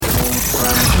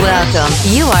Welcome.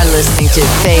 You are listening to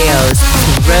Feo's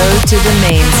Road to the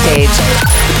Main Stage.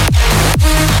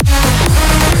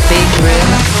 Big room,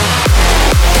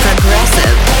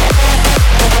 progressive,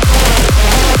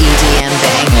 EDM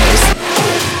bangers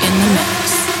in the mix.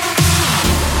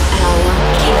 Our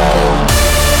Kingdom.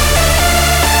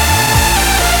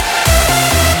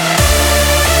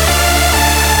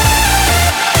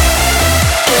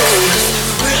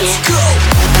 Let's go.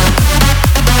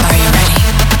 Are you ready?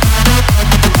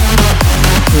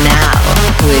 Now,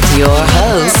 with your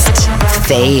host,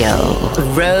 Feo.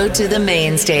 Road to the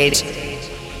Main Stage.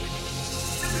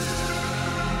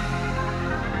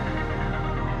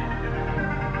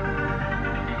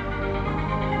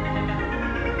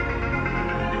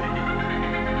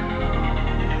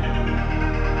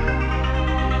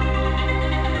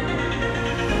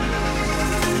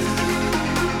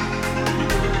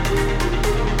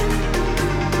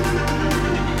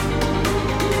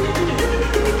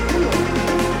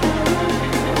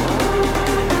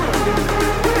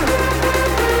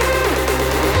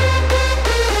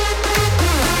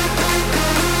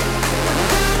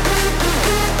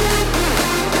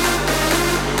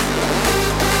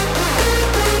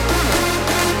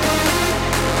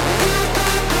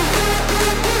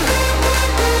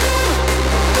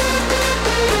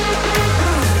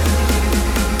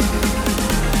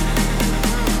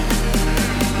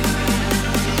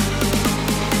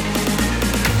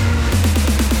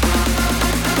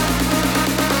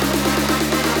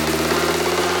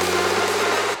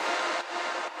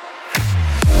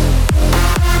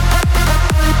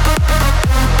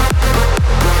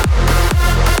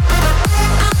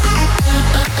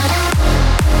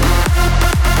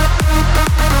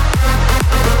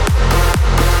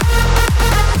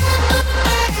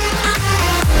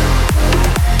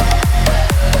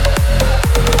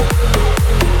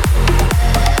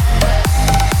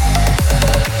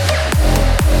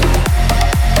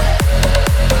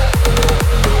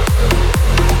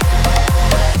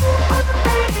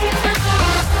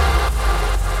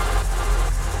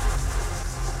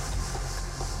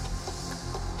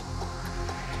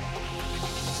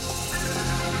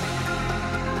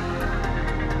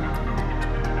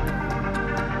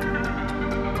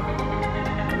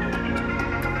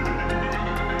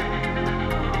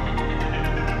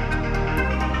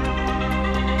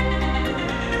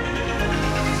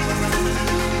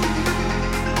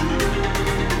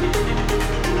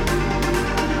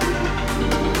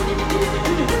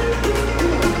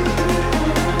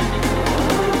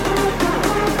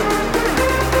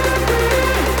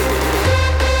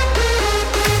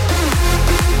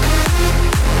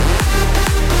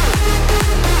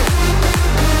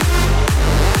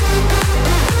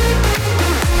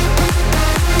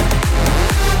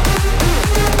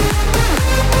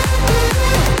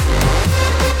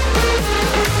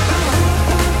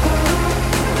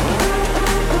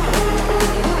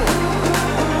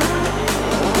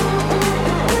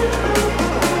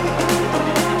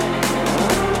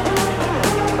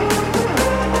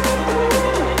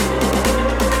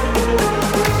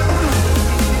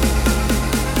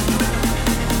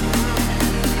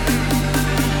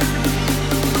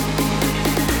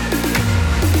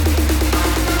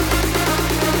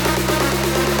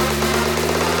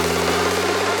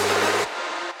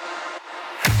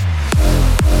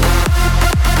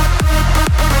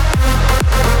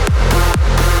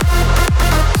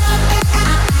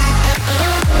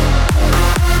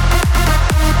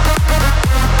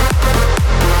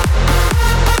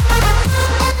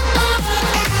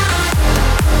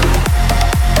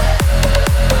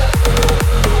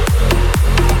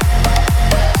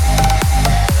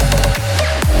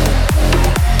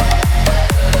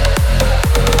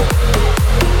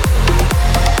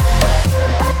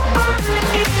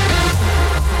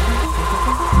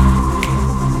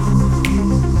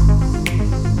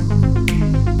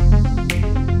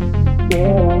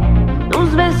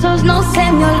 No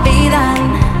se me olvidan,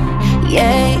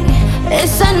 yeah.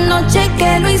 Esa noche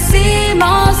que lo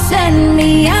hicimos en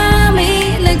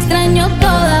Miami, la extraño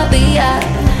todavía,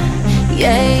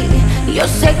 yeah. Yo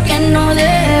sé que no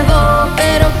debo,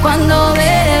 pero cuando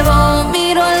bebo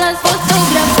miro las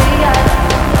fotografías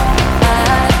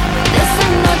de esa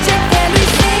noche que lo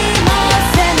hicimos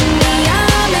en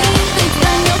Miami, la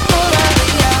extraño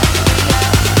todavía.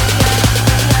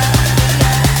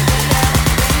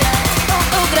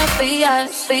 Fotografías,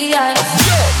 fías.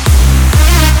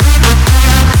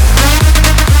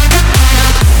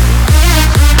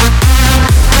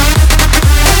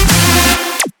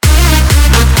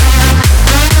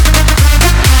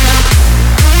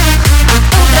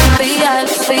 Fotografías.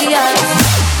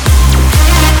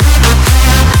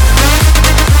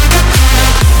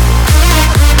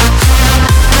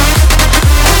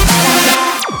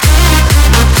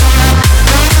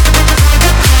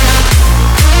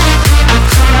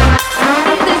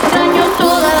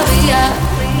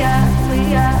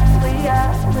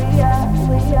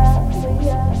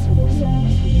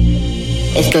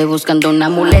 Estoy buscando un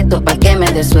amuleto pa' que me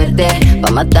dé suerte, pa'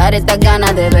 matar estas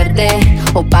ganas de verte,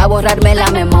 o pa' borrarme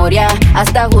la memoria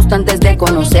hasta justo antes de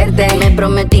conocerte. Me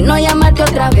prometí no llamarte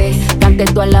otra vez, canté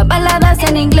todas las baladas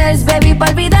en inglés, baby, pa'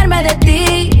 olvidarme de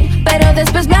ti, pero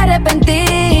después me arrepentí.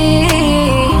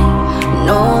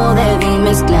 No debí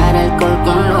mezclar alcohol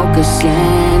con lo que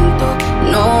siento,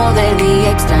 no debí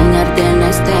extrañarte en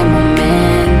este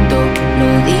momento. Lo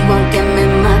digo aunque me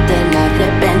mate el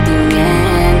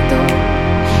arrepentimiento,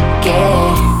 que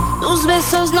tus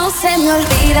besos no se me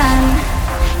olvidan,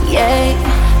 yeah.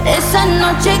 Esa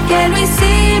noche que lo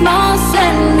hicimos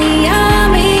en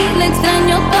Miami, la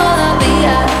extraño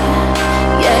todavía,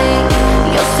 yeah.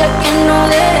 Yo sé que no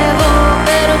debo,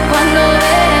 pero cuando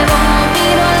bebo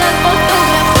miro las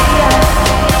fotografías.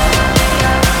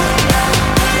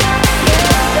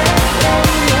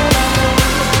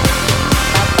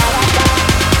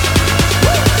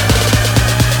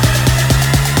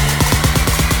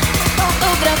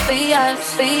 Fotografías,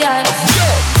 fotografías.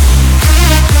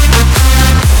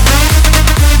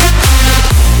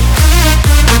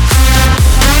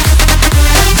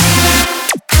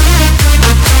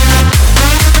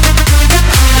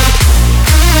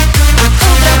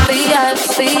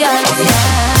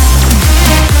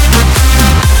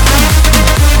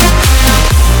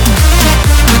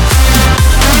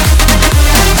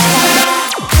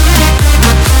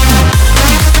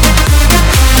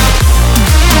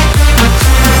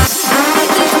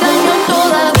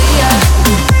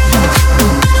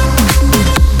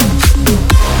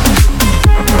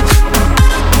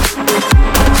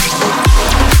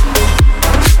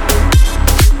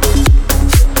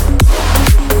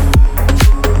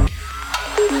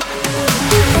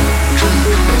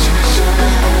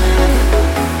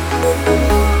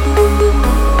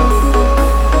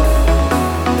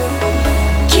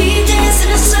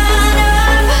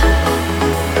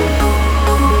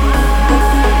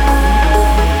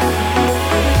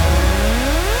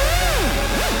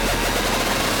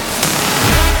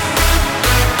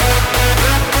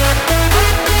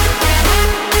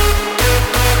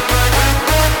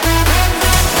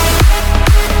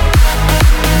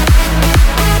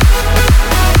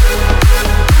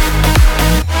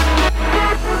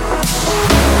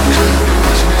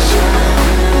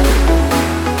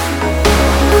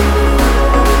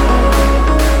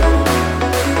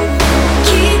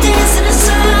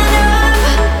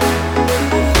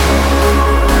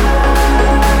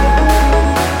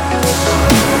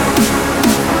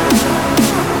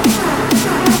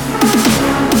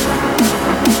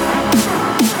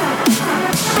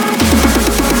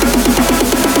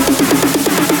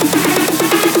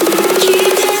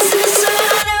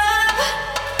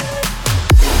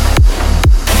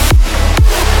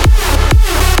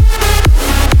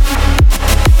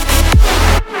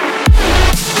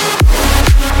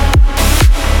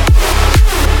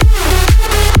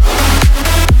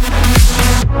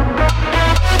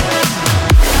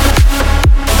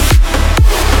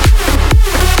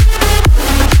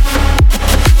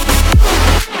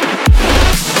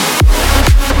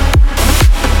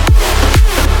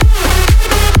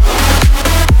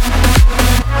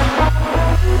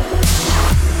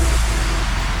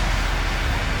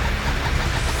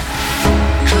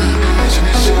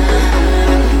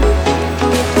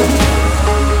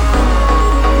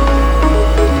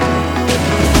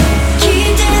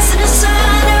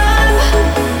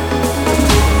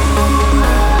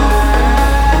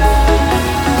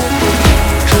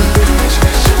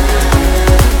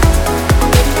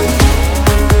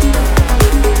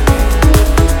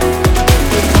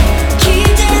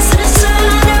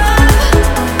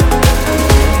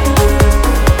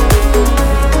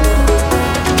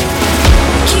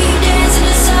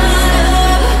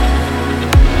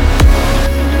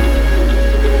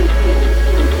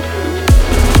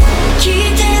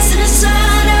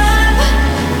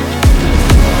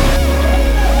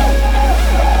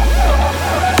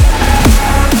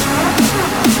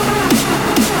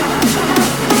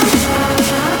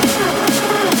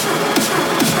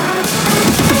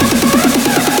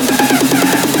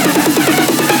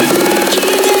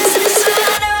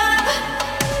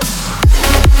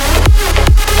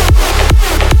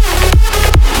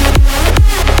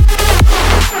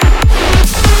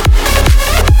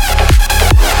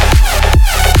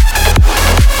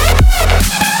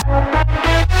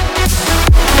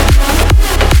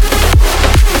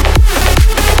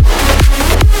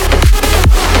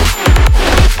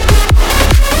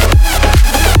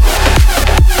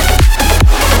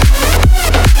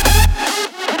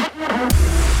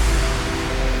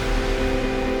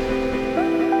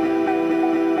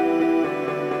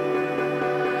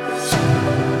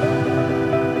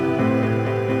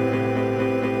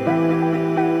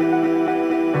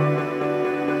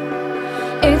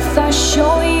 If I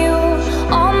show you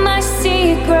all my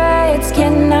secrets,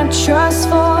 can I trust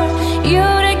for you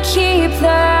to keep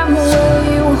them? Will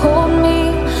you hold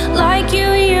me like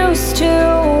you used to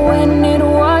when it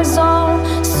was all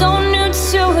so new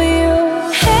to you?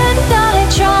 And I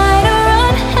try to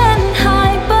run and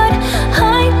hide, but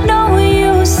I know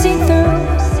you see through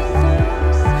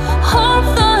all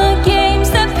the games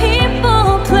that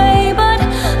people play, but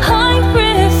I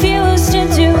refuse to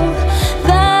do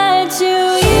that to you.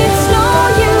 It's no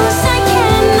use, I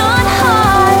cannot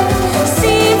hide.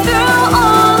 See through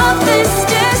all of this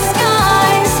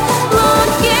disguise.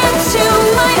 Look into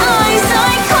my eyes,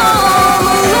 I come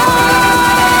alive.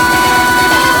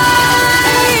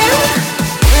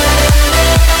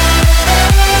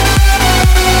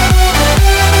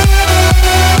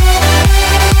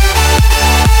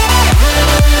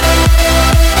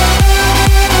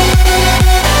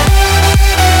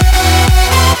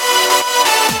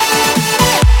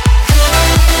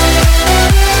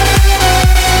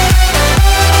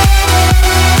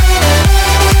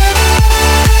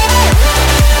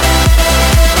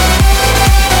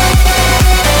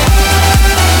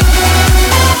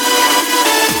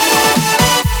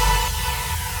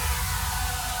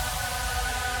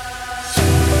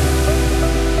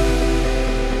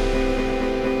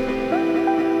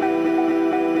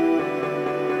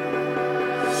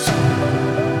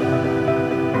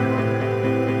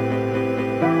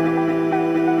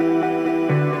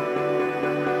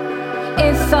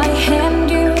 If I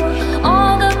hand you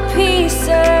all the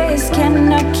pieces,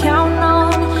 can I count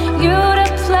on you to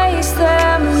place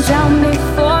them down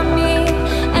before me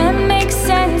and make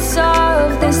sense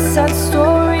of this sad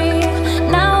story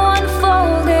now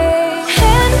unfolding?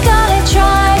 And I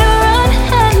try to run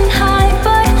and hide,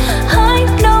 but I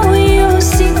know you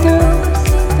see through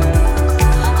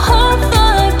all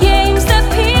the games that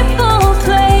people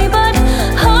play, but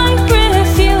I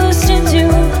refuse to do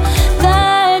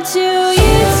that to you.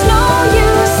 It's no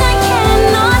use, I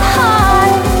cannot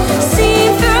hide. See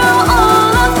through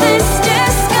all of this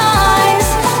disguise.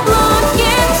 Look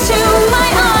into my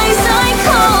eyes, I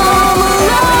come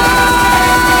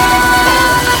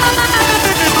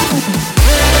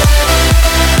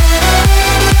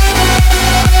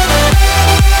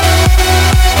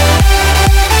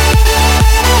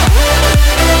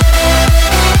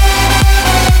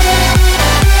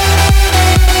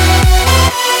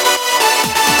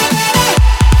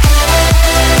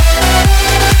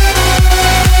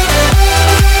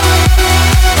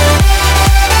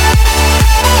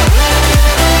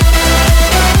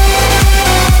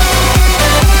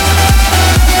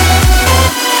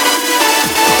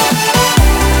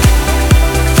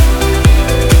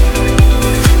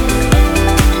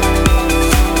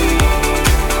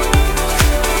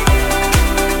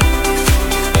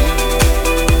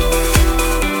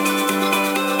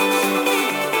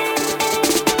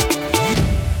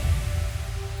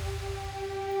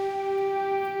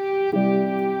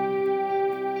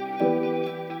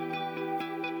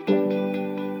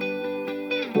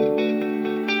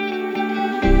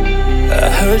I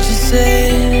heard you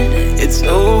say it's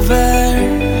over,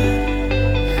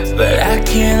 but I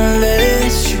can't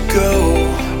let you go.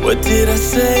 What did I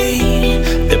say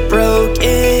that broke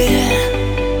it?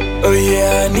 Oh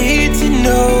yeah, I need to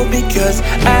know, because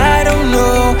I don't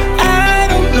know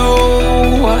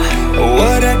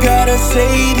what I gotta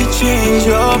say to change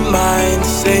your mind.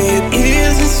 Say it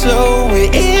isn't so,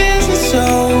 it isn't so.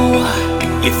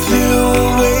 You flew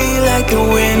away like the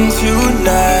wind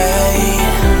tonight.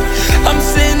 I'm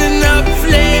sending up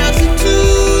flares into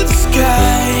the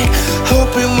sky,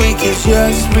 hoping we can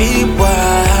just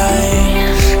rewind.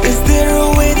 Is there a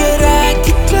way that I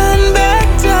could turn back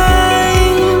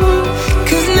time?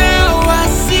 'Cause now I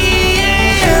see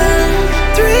it,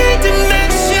 3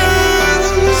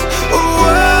 dimensions.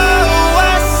 Whoa,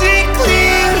 I see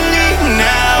clearly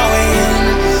now in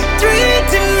 3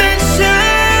 dimensions.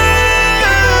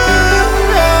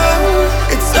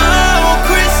 It's all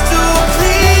crystal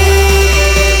clear.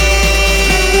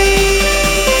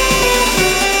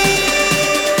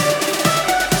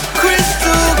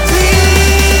 Crystal clear.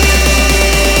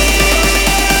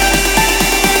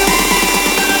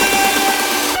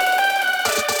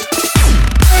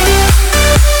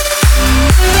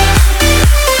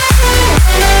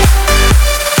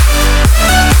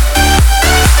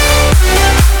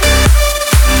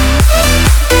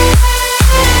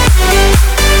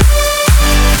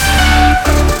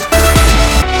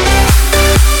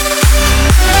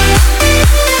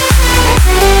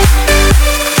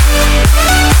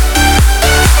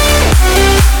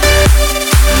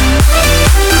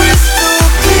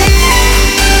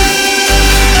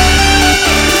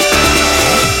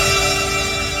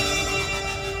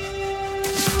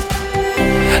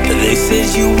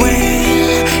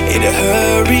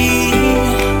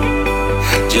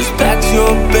 just packed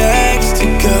your bags to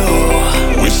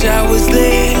go. Wish I was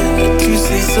there to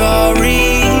say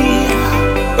sorry.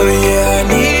 Oh yeah, I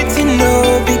need to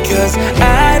know because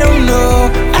I don't know.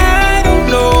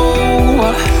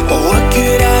 What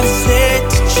could I have said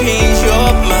to change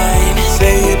your mind?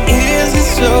 Say it isn't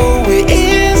so, it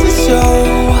isn't so.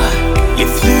 You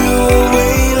flew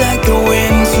away like the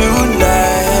wind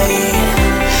tonight.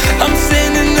 I'm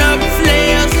sending up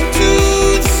flares into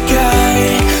the sky,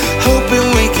 hoping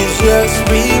we can just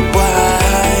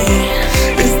rewind.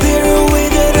 Is there a way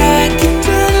that I can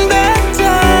turn back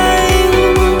time?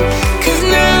 'Cause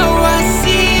now I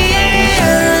see it,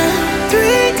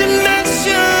 3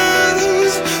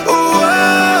 dimensions.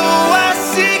 Oh, I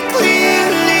see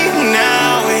clearly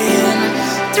now in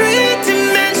 3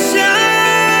 dimensions.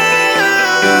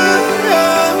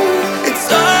 It's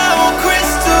all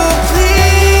crystal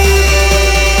clear.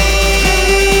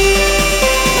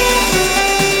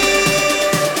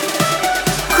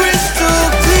 Crystal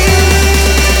clear.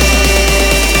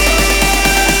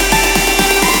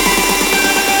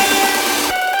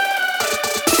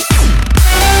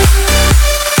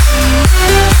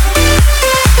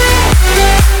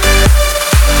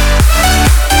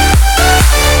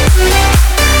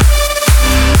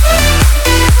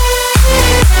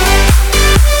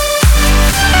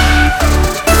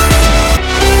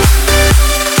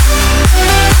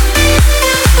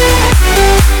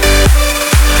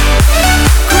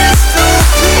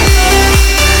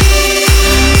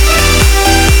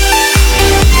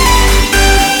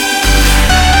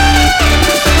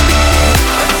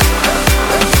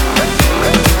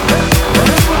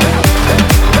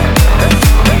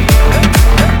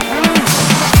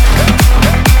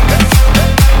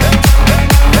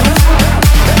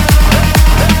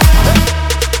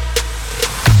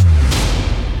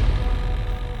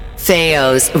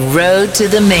 Theo's Road to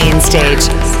the Main Stage.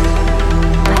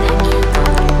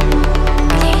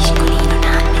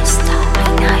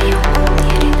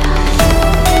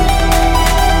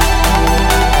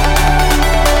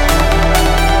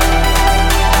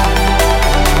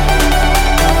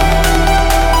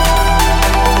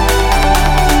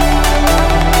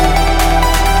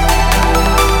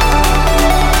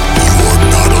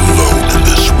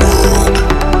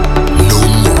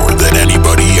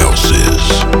 Anybody else is.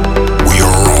 We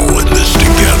are all in this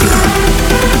together.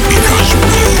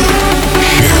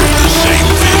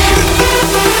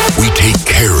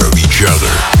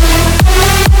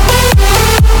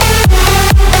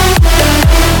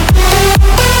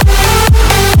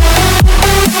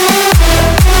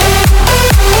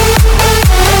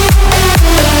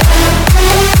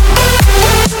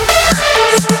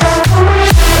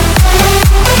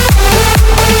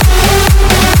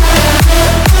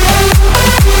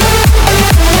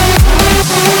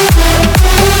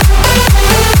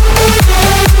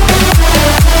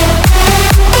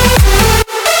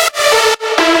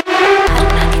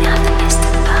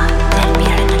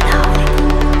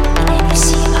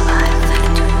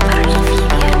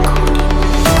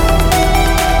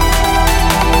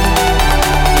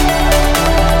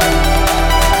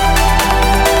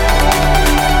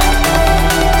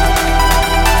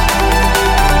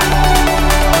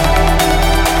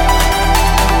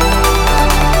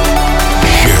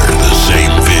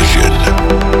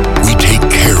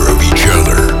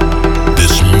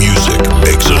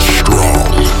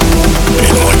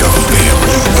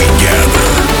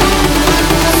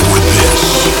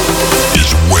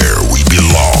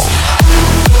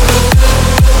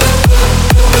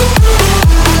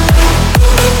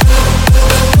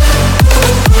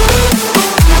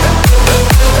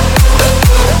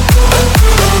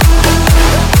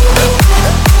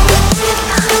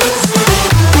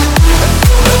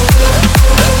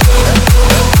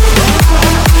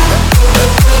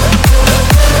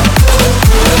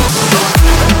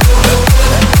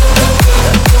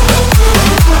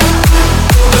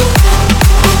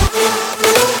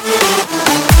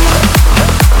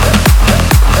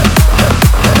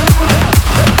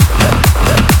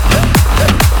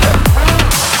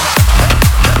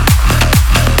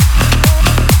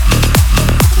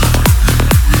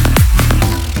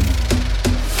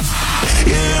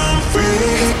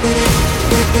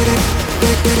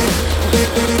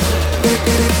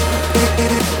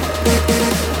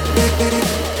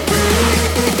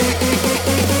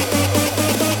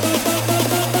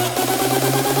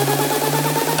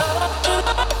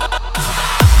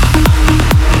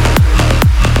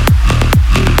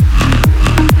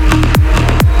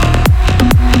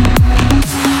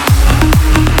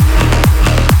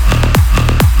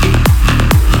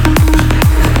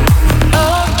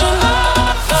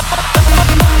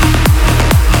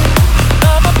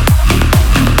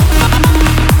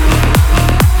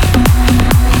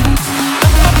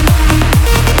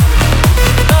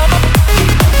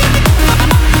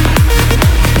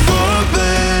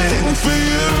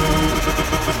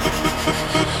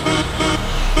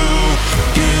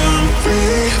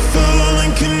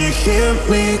 keep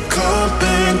me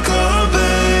calling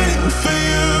for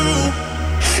you.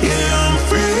 Yeah, I'm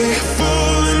free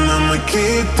falling, I'ma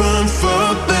keep on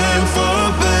falling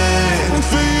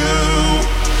for you.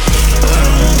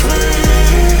 I'm free,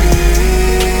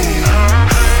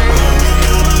 falling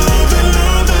out of love and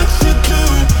all that you do.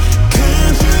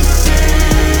 Can't you see?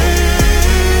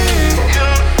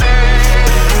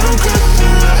 I'm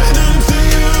crashing right into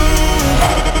you.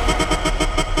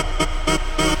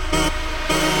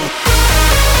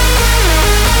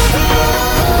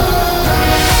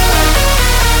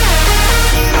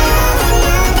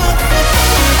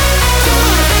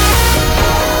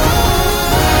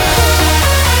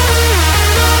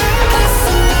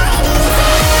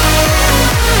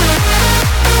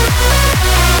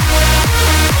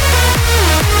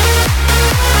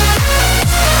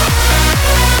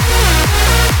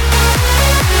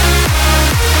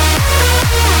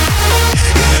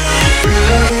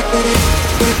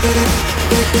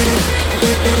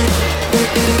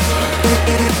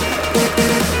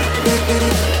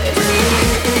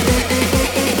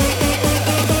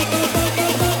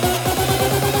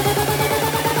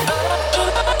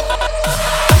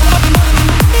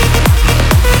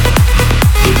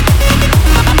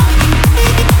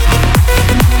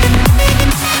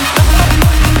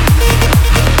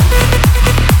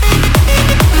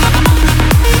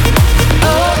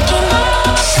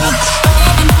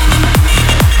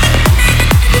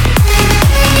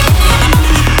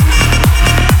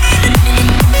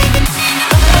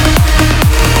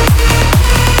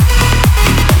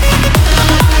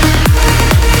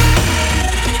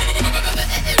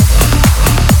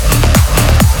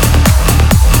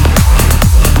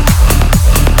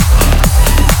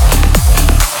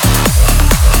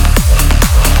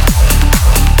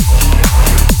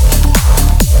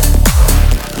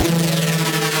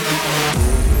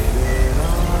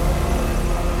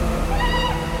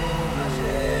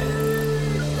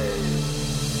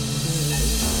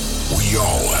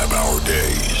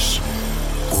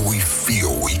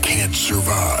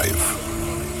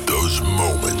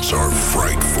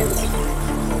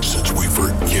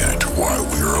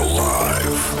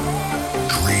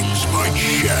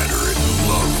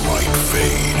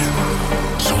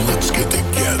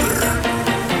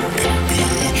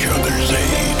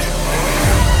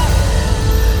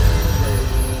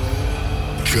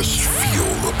 Just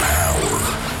feel the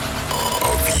power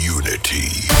of unity.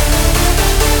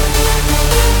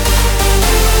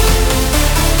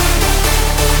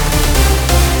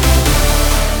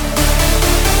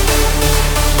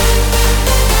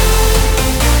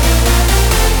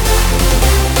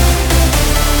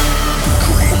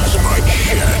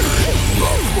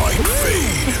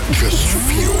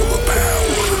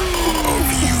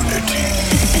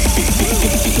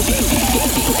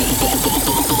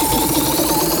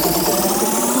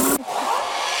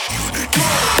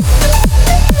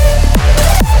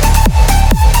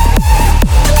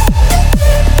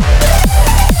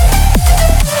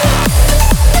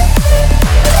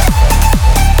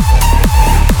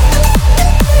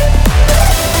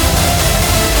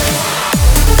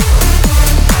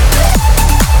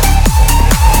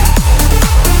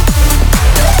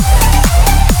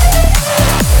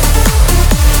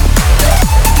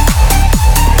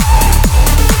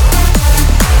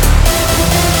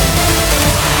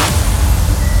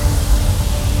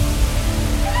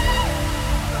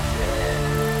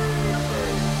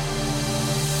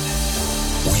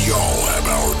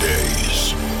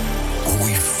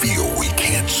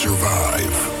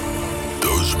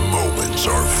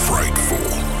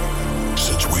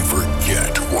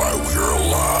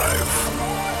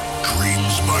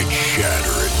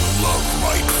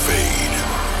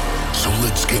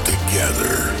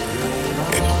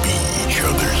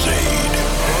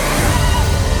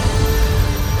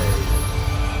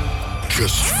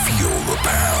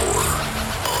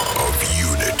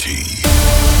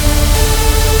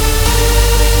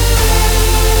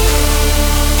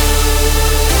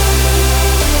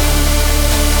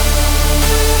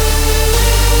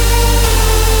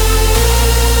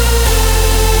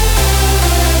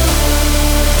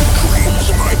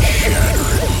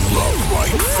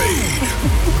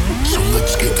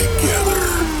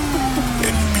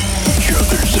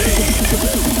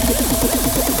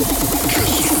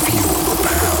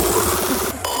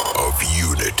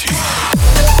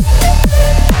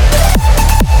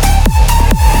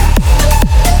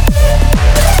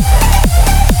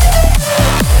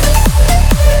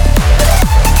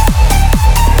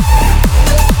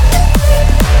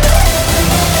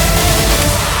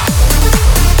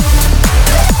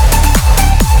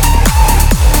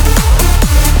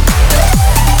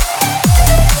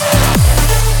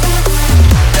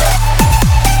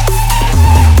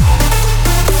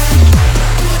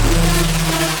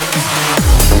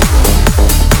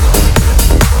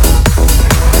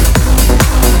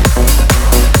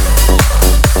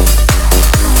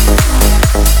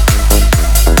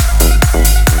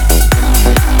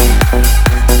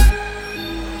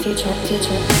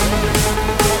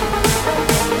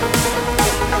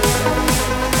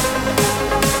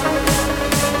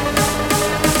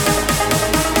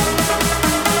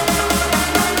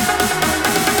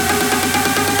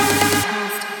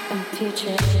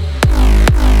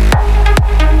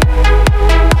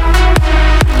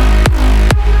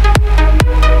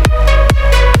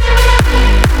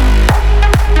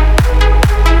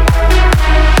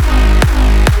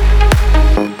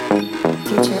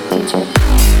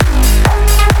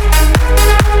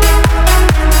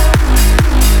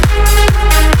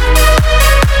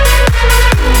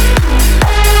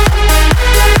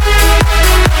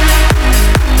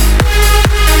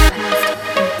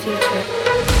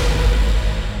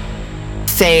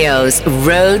 Feo's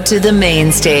Road to the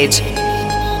Main Stage.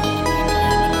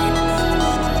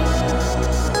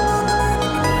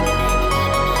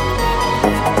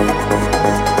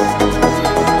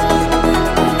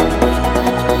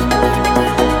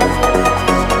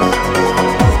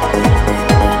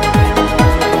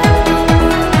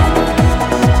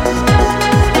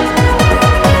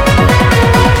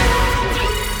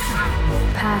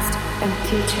 Past and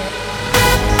future.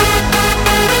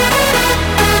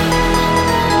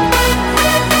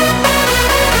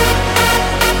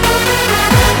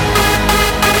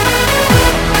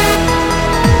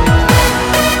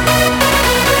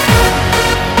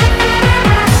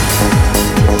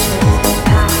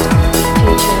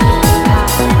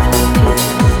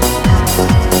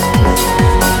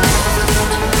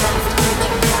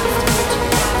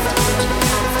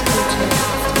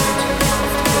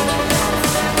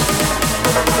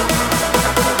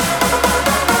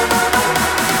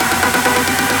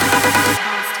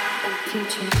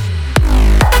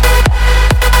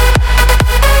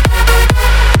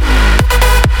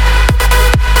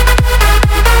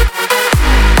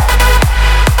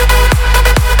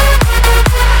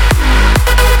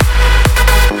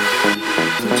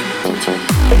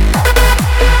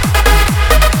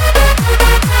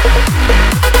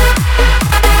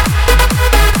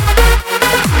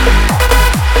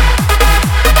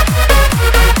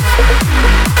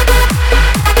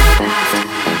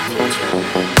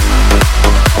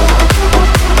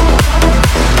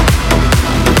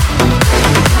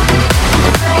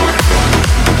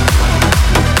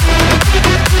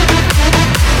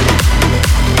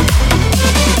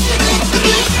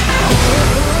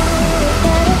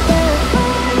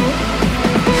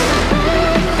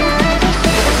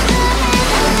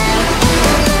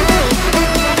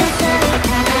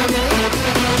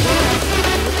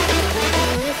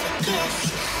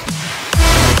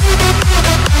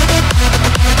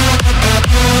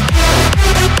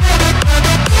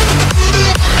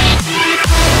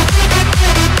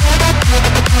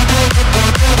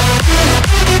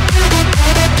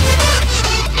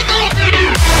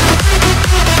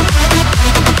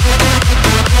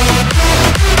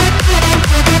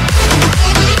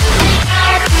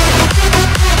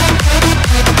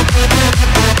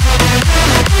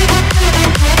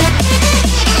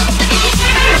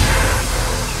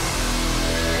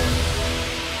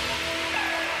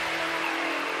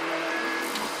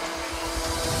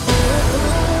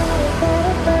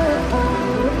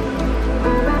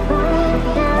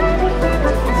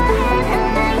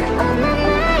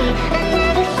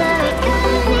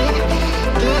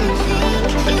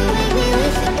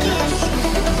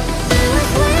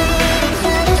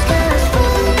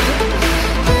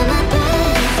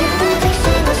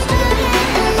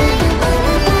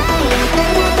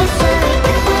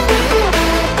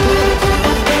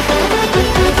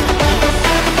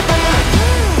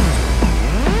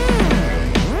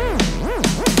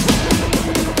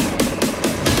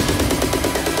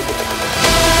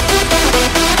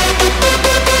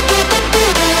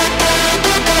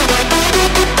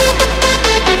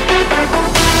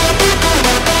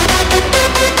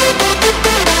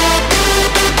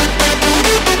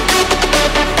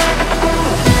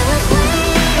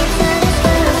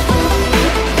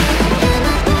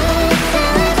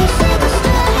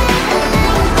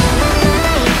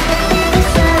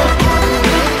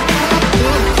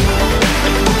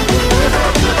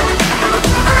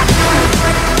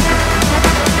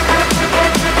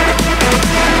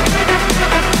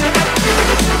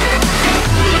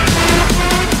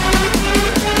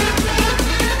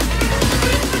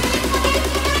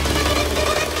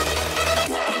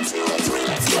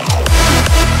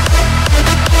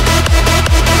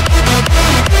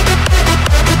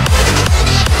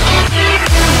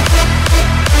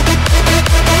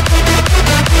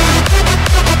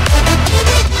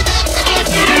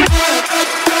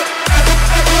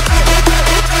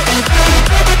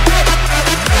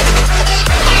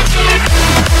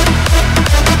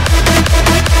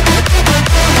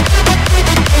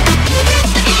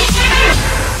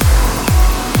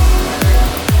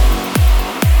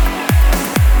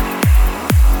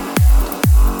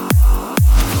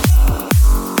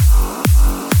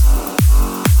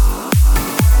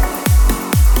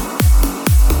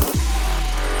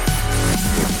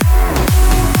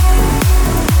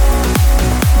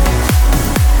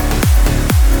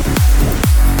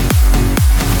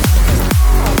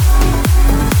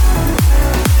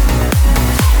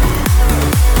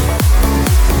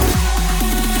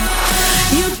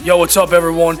 Yo, what's up,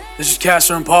 everyone? This is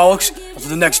Castor and Pollux, and for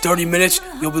the next 30 minutes,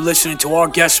 you'll be listening to our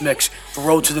guest mix for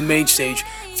Road to the Main Stage,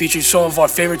 featuring some of our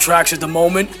favorite tracks at the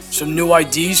moment, some new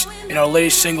IDs, and our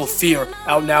latest single, Fear,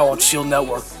 out now on Seal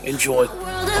Network. Enjoy. You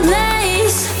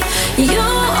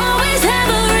always have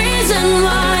a reason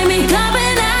why. Make up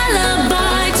an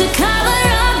alibi to cover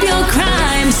up your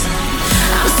crimes.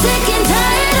 I'm sick and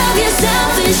tired of your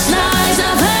selfish lies.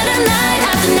 I've heard it night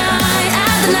after night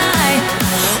after night,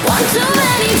 one too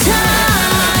many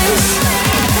times,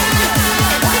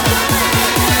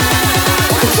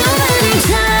 one too many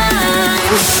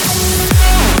times.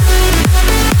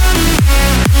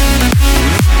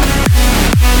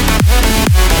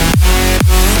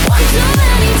 One too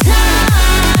many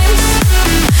times.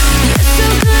 You're so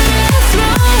good at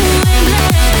throwing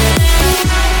blame.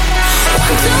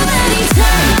 One too many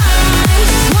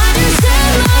times. Why you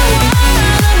set my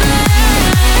world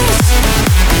ablaze?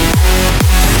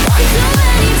 One too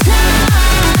many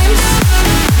times.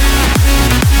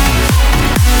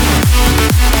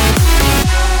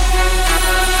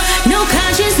 No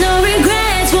conscience, no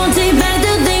regrets. Won't take back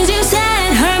the things you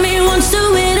said. Hurt me once,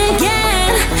 do it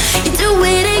again. You do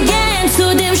it again.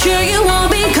 So damn sure you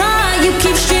won't be caught. You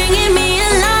keep stringing me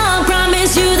along.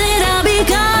 Promise you that I'll be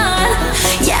gone.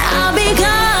 Yeah, I'll be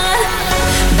gone.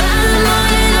 By the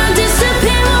morning I'll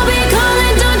disappear. Won't be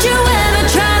calling. Don't you ever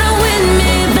try to win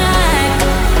me back.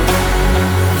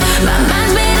 My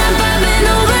mind's made up. I've been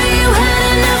over you. Had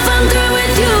enough. I'm through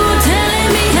with you. Telling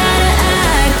me how to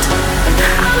act.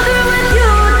 I'm through with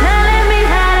you. Telling me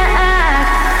how to act.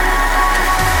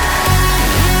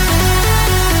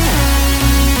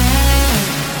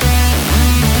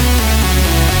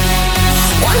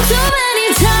 One too many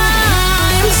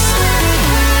times.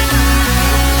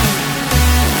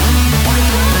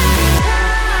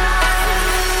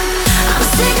 I'm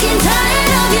sick and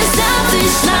tired of your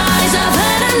selfish lies. I've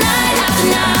heard it night after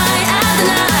night after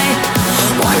night,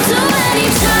 one too many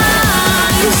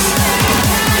times,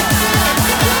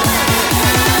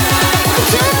 one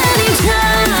too many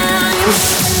times.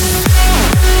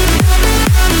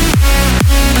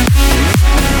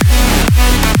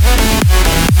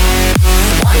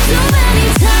 One too many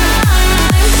times.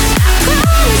 I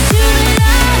promise you that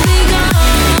I'll be gone.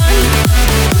 One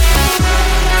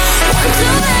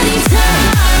too many times.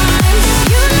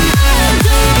 You love to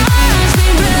watch me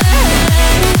break.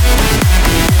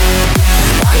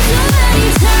 One too many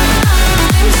times.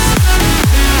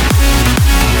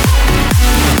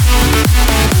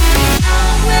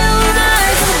 I will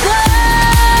rise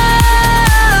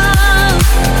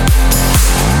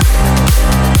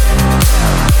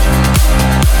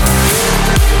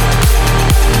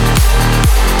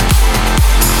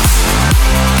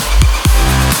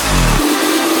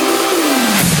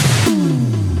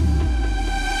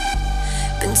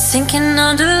Been sinking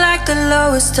under like the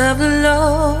lowest of the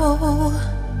low,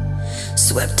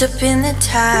 swept up in the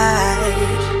tide,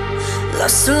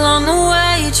 lost along the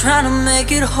way, trying to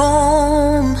make it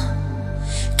home.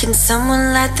 Can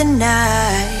someone light the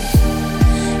night?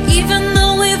 Even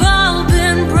though we've all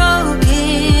been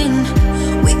broken,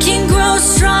 we can grow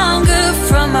stronger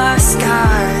from our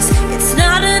scars. It's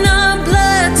not in our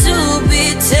blood to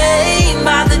be tamed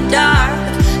by the dark.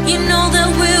 You know that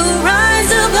we'll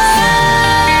rise above.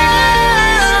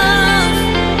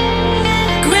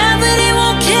 Gravity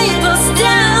won't keep us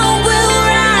down. We'll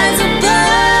rise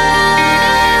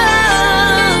above.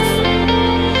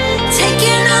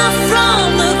 Taking off from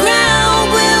the ground.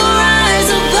 We'll rise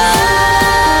above.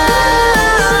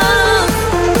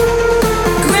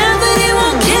 Gravity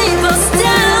won't keep us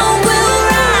down. We'll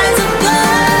rise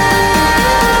above.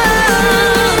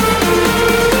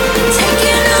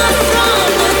 Taking off from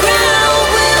the ground.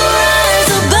 We'll rise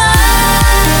above.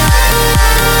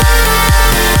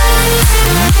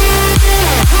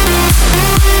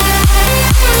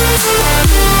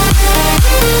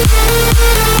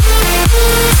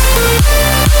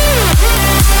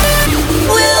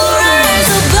 We'll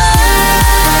rise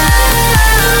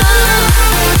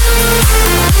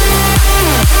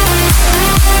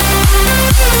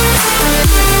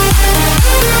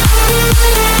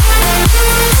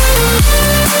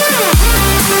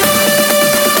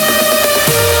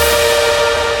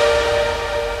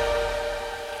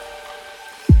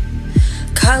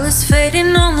colors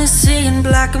fading, only seeing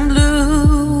black and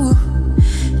blue.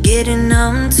 Getting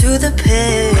numb to the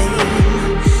pain,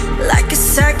 like a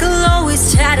cycle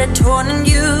always tattered, torn and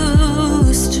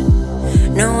used.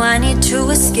 No, I need to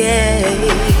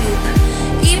escape.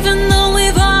 Even though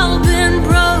we've all been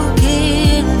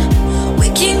broken, we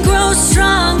can grow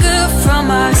stronger from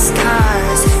our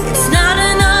scars. It's not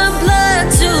in our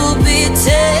blood to be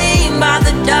tamed by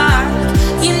the dark.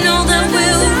 You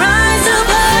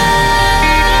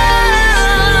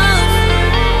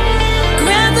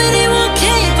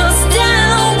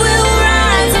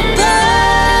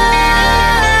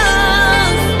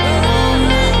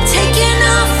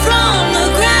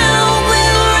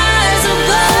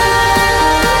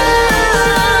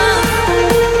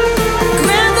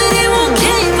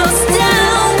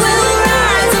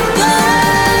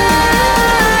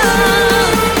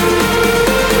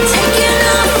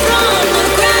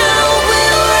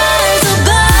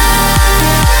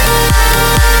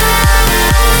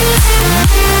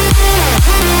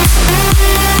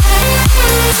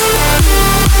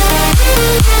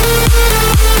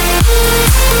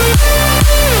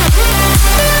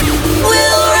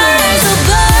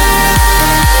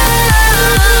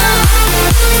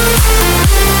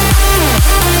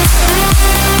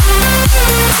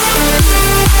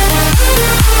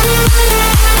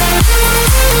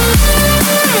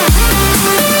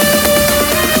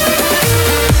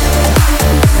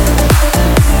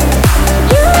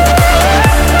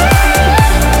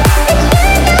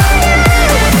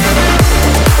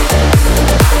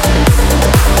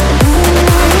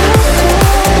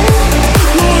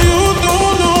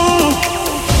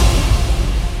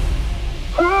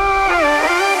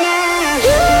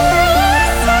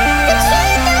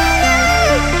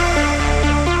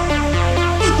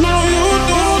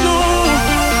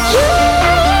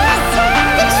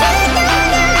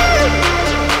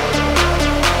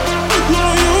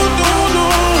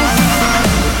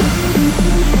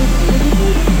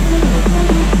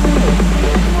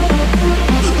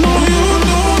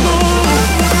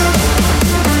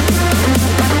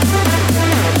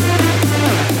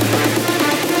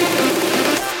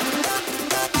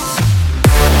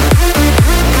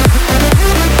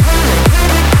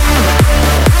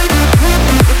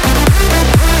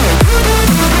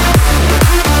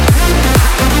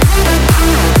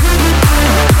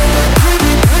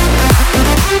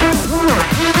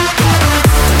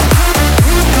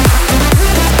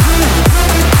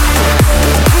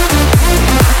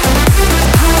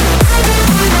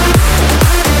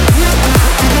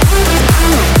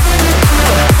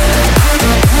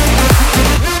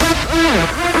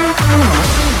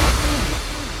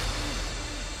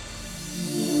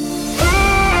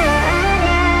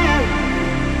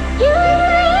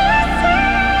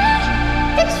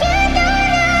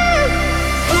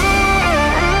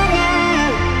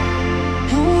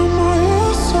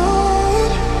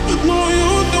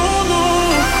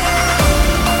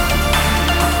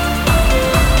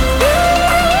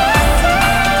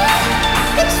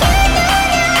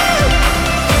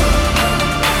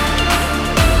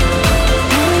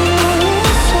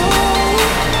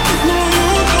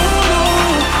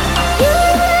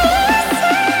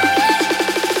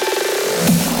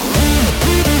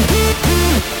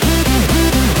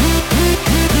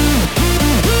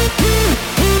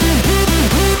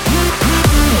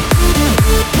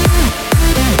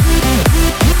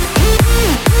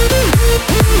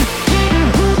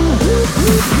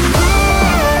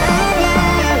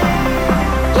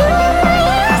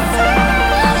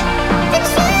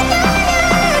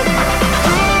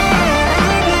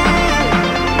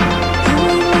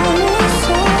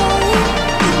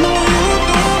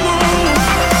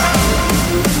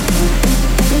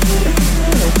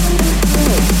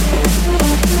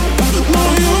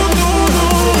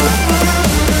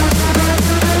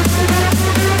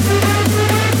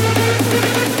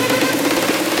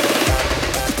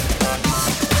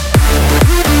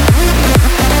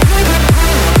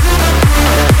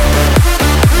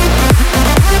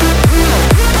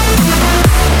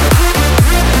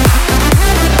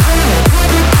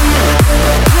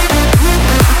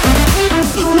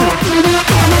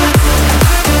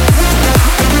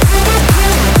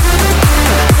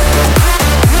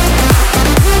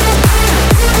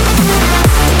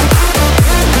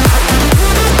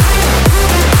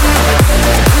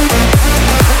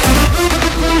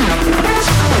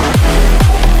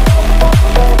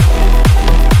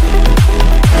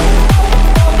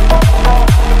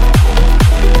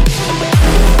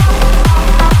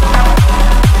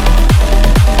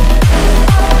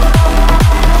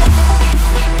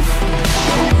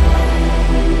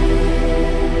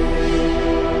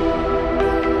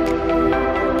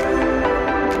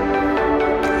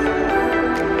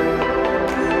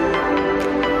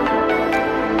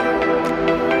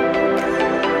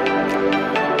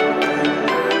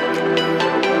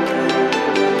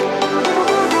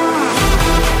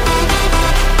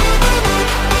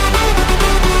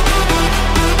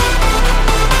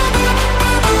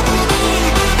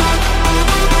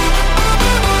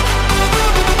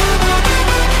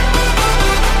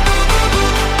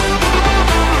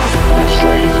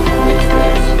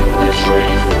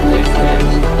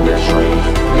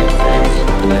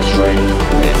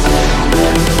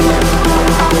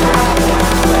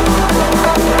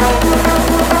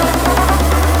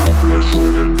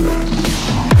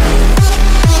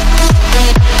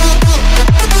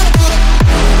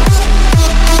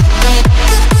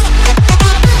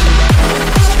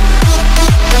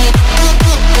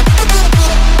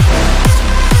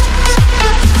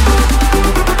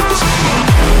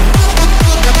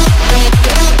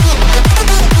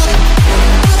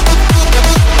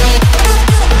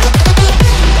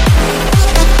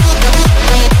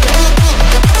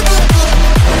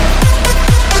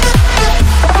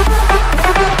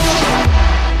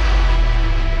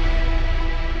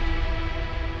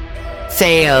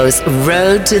Theo's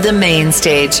Road to the Main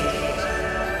Stage.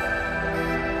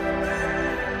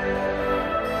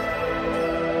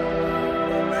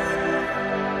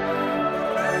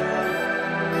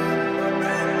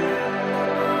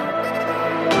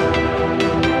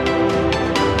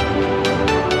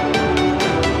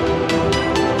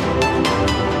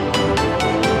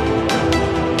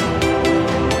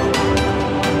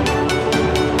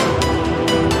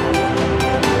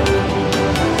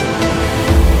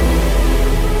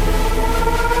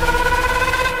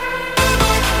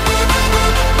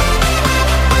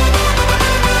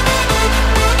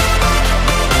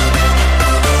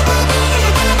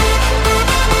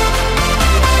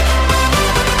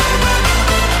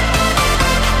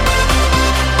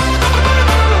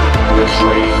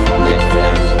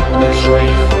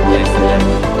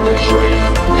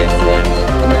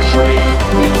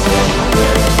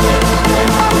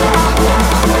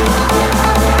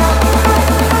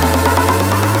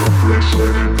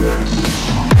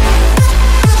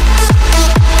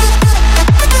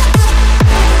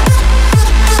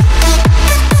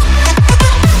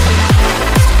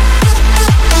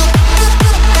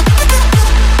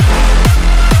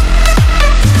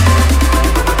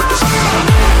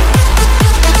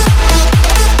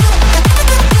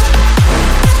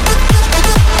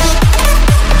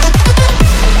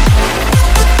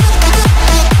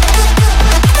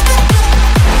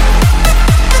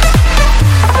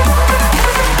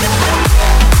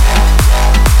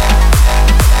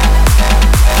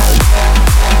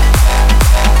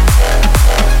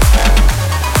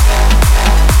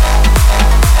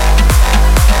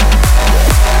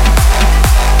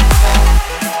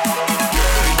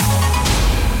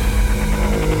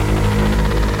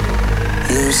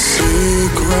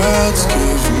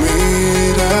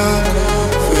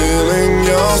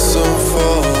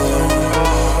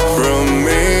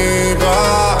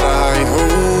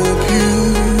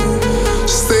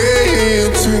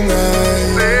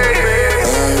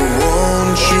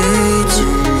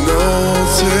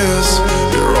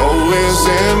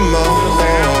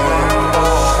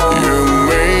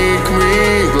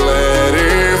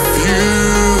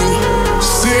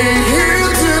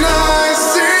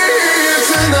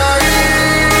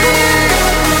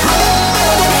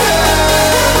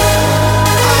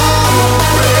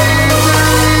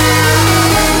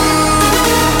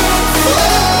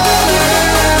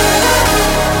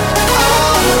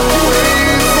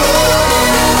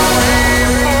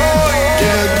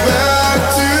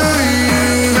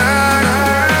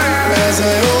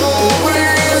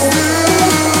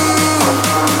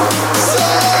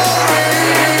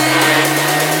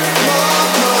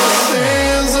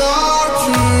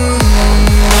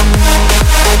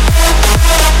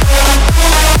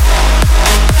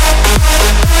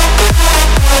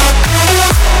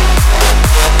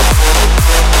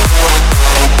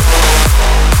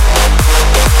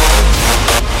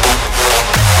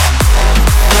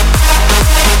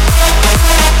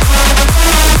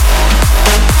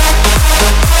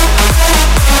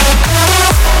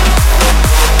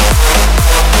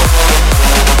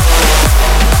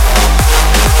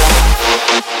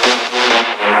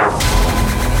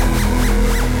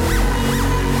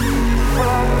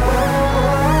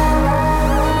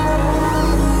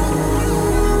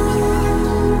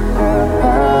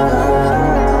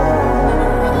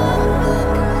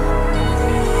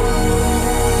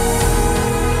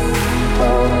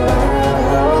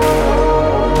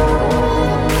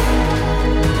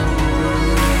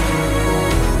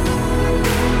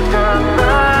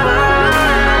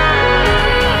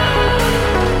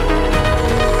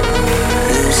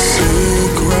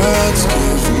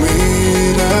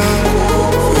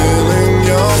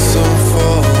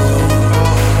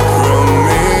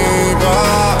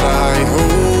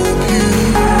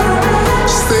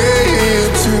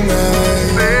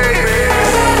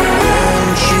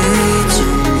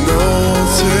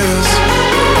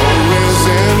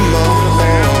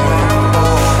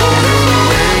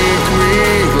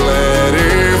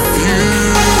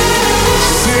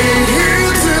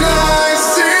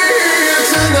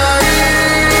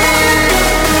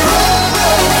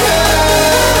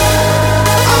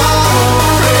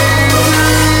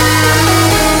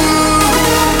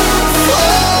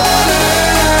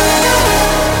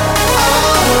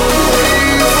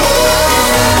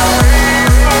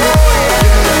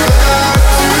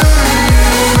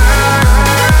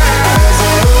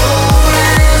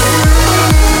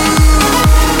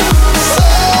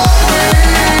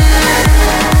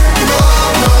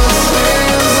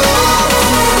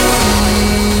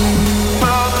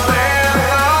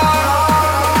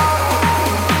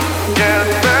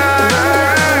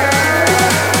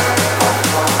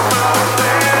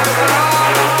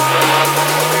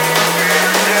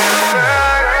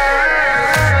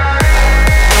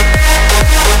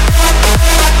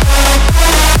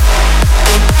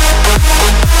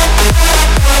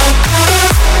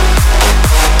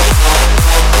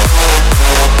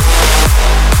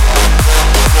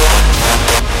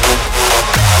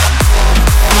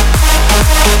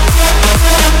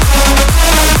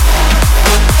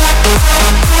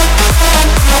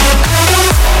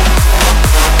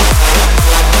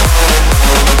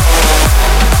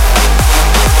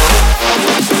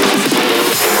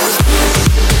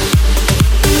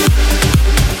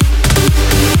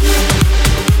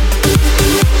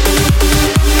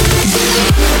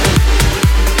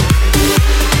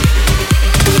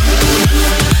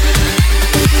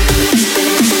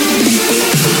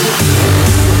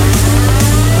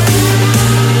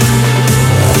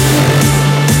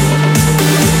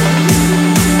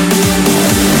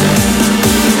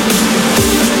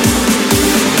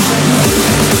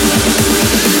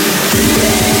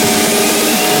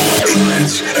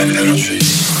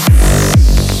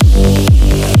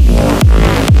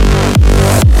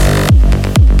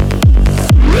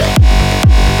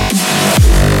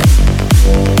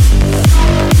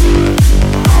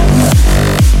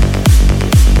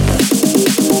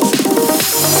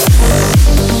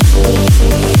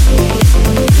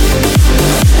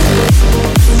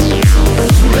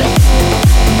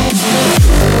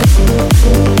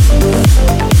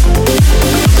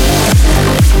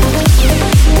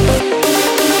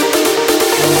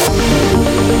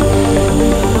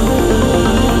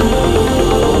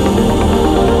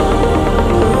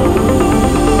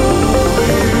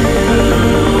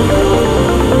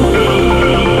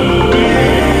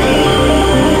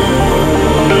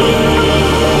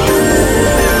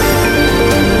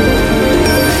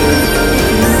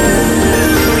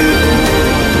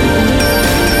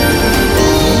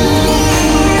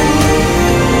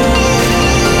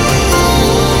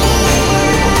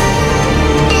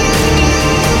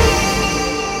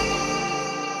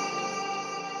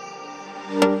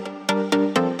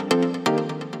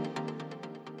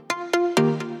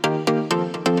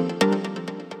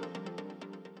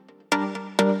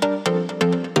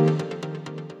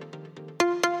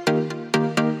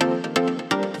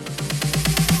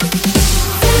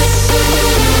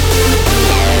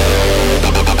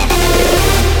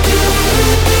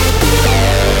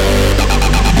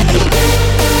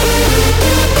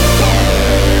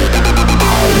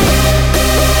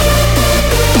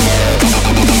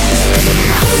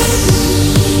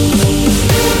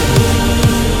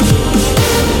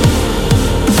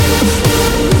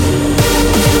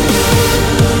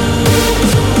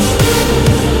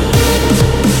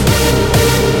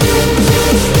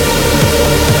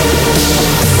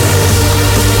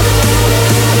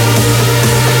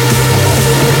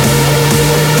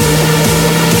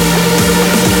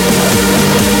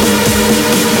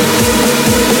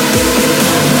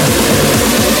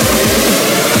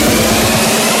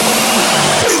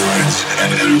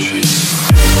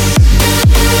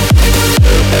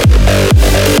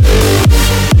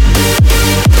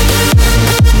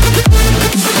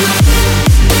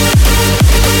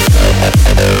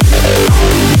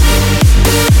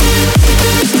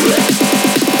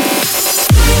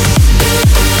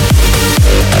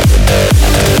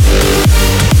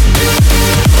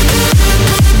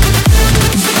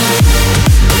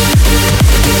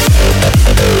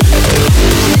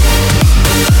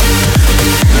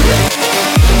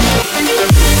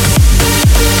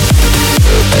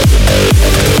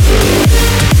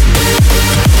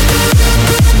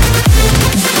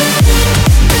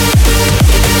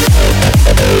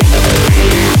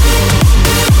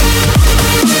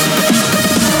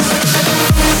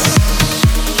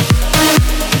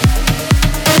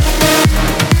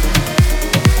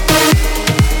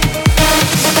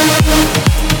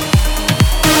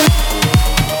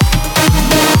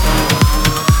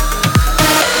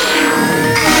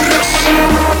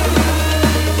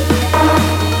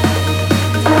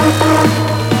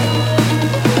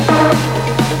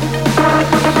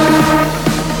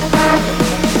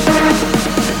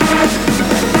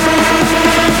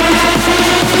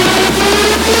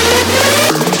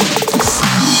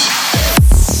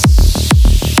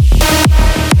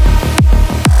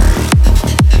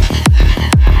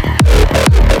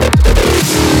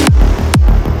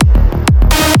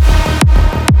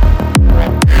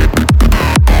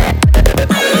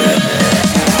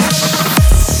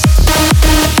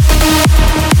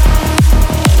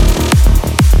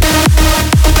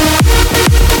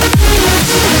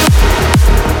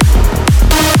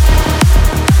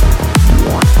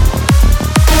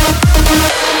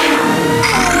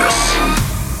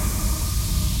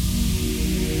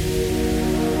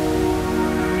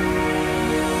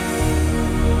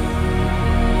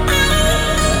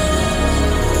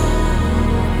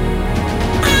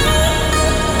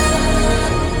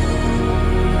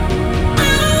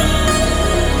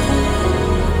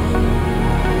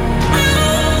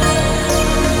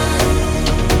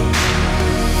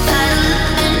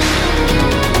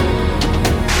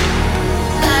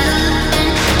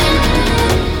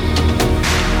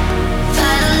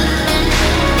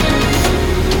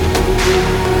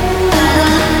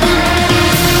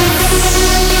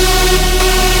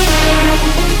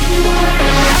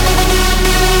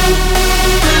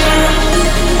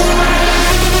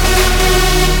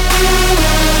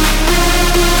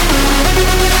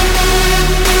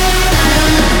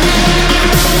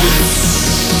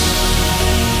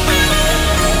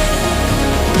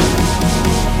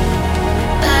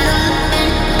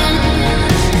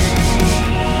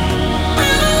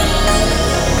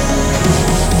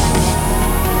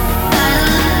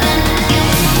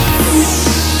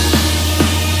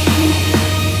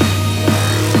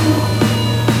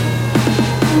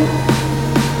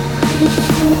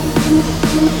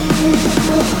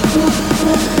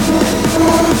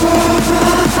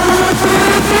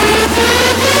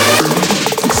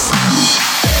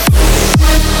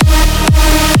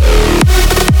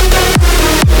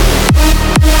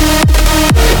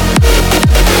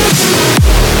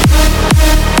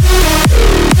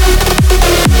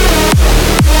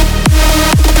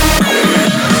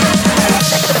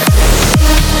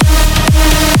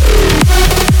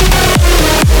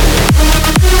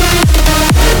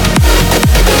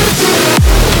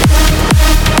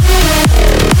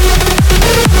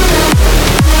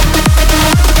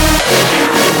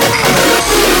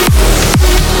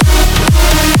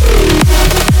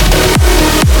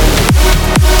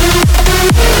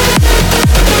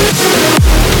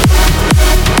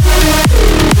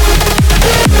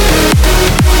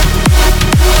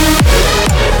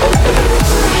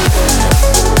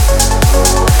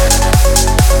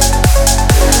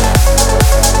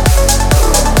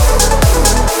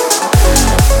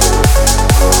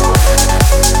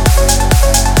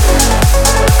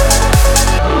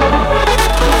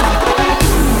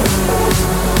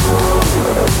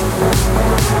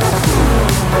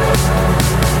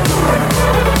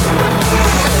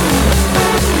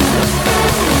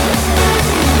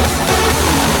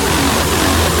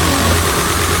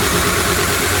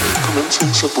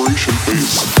 separation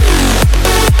phase.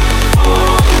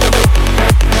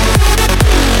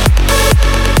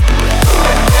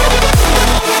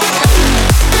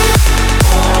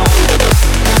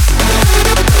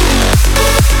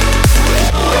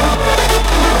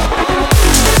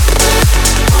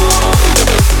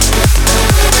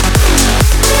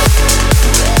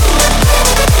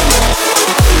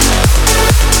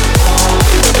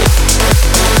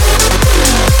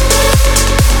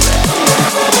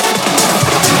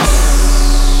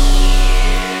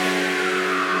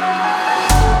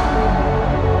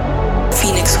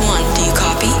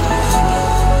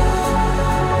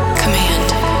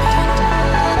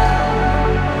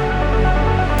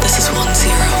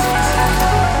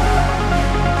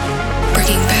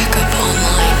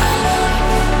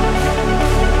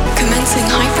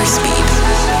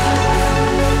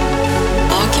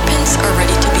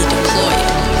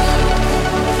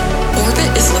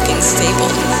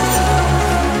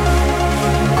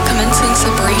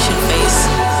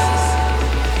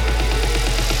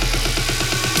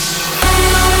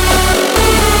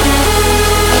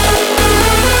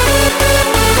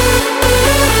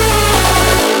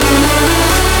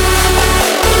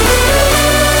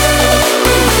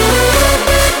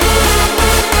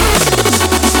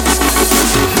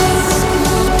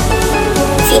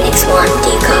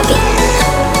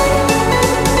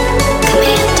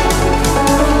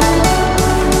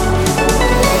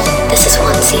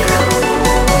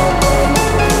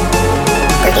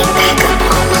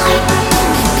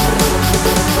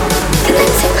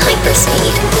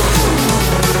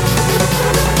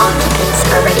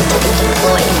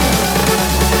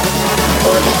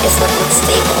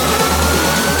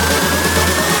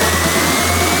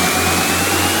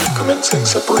 Commencing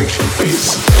separation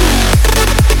phase.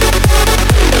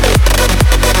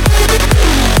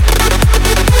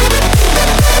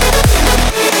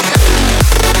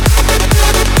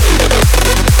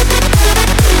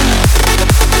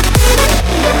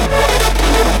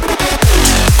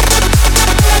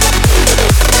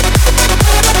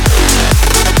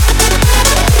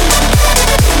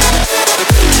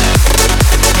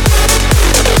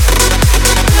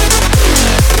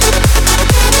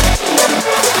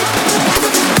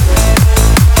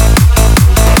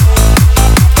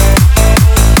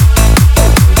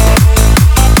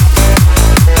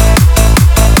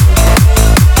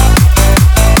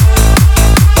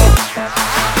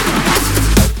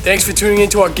 Thanks for tuning in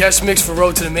to our guest mix for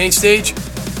Road to the Main Stage.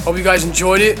 Hope you guys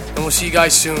enjoyed it, and we'll see you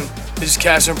guys soon. This is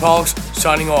Castor and Pollux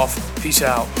signing off. Peace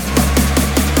out.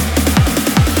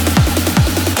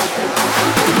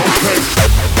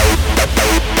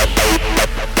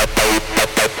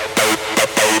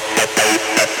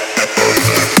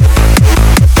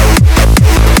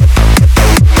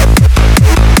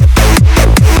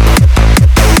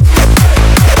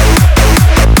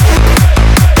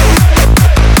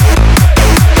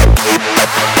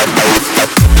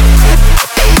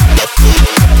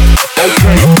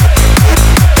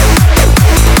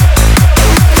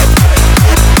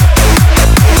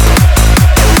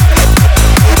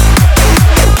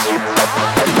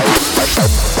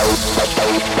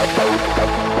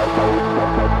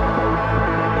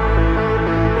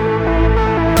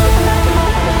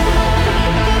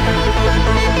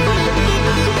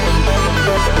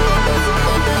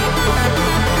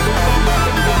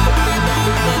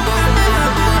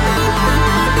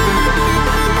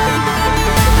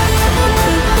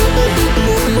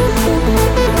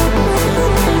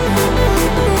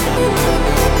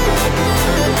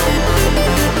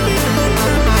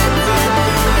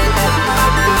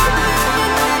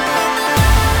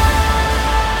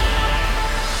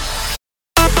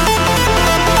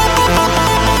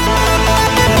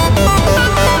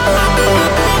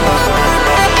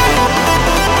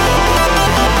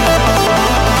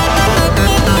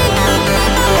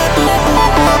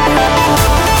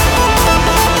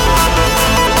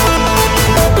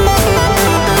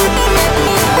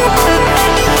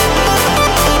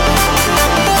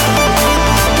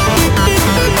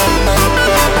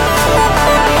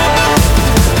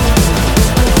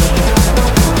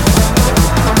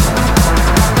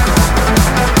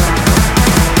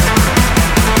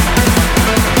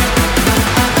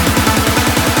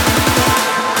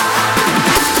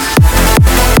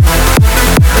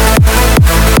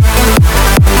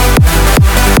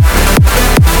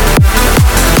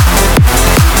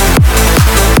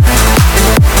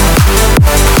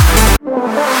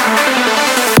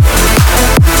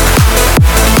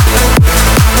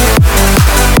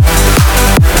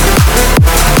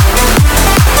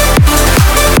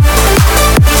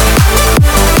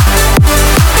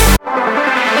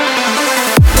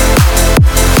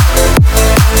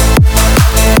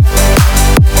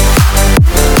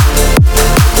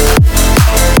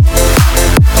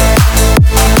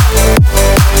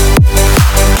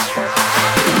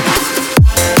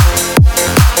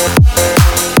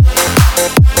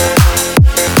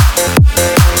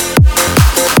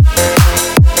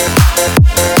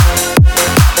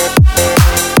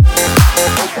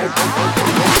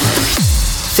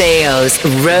 Theo's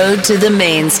Road to the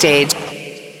Main Stage